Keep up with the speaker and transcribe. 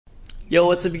Yo,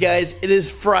 what's up you guys? It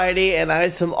is Friday and I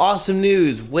have some awesome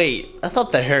news. Wait, that's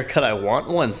not the haircut I want.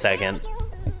 1 second.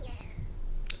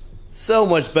 So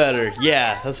much better.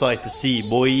 Yeah, that's what I like to see,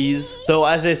 boys. So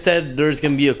as I said, there's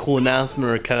gonna be a cool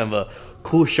announcement or kind of a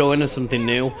cool showing of something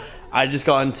new. I just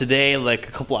got in today, like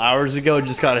a couple hours ago,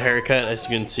 just got a haircut, as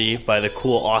you can see by the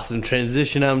cool, awesome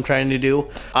transition I'm trying to do.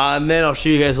 And then I'll show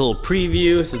you guys a little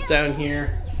preview. So it's down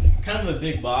here, kind of a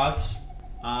big box.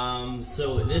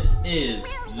 So this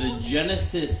is the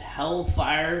Genesis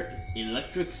Hellfire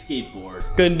electric skateboard.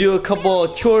 Gonna do a couple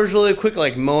of chores really quick,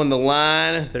 like mowing the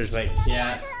lawn. There's my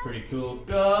cat, pretty cool.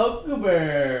 Go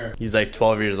Cooper! He's like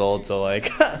 12 years old, so like,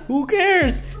 who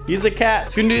cares? He's a cat.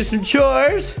 Just gonna do some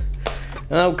chores,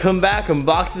 and I'll come back,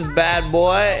 unbox this bad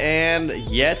boy, and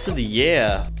yeah to the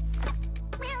yeah.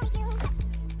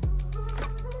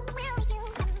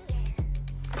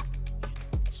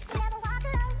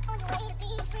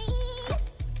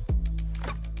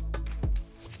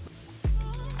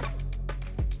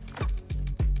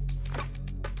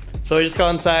 So I just got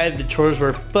inside, the chores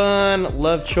were fun,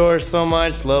 love chores so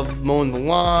much, love mowing the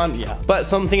lawn, yeah. But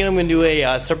so I'm thinking I'm gonna do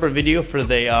a separate video for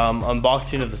the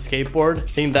unboxing of the skateboard. I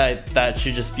think that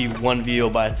should just be one video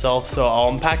by itself. So I'll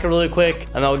unpack it really quick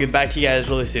and I'll get back to you guys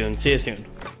really soon. See you soon.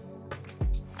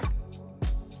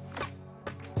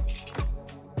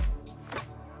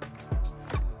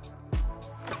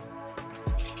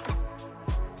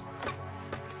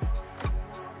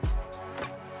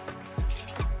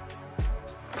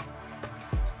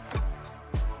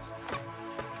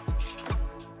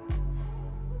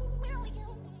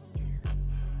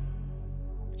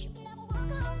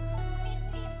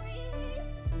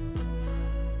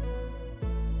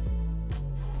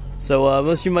 So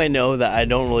most of you might know that I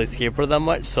don't really skateboard that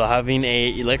much, so having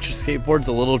a electric skateboard's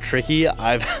a little tricky.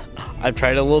 I've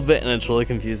tried it a little bit and it's really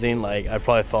confusing. Like I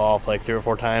probably fell off like 3 or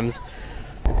 4 times.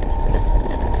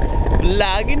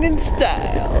 Vlogging in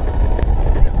style.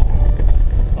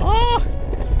 Oh,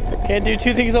 can't do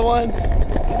 2 things at once.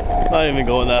 Not even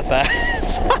going that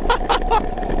fast.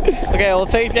 Okay, well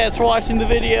thanks guys for watching the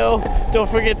video. Don't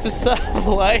forget to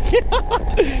like,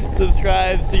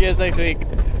 subscribe. See you guys next week.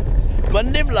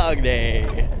 Monday vlog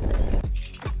day.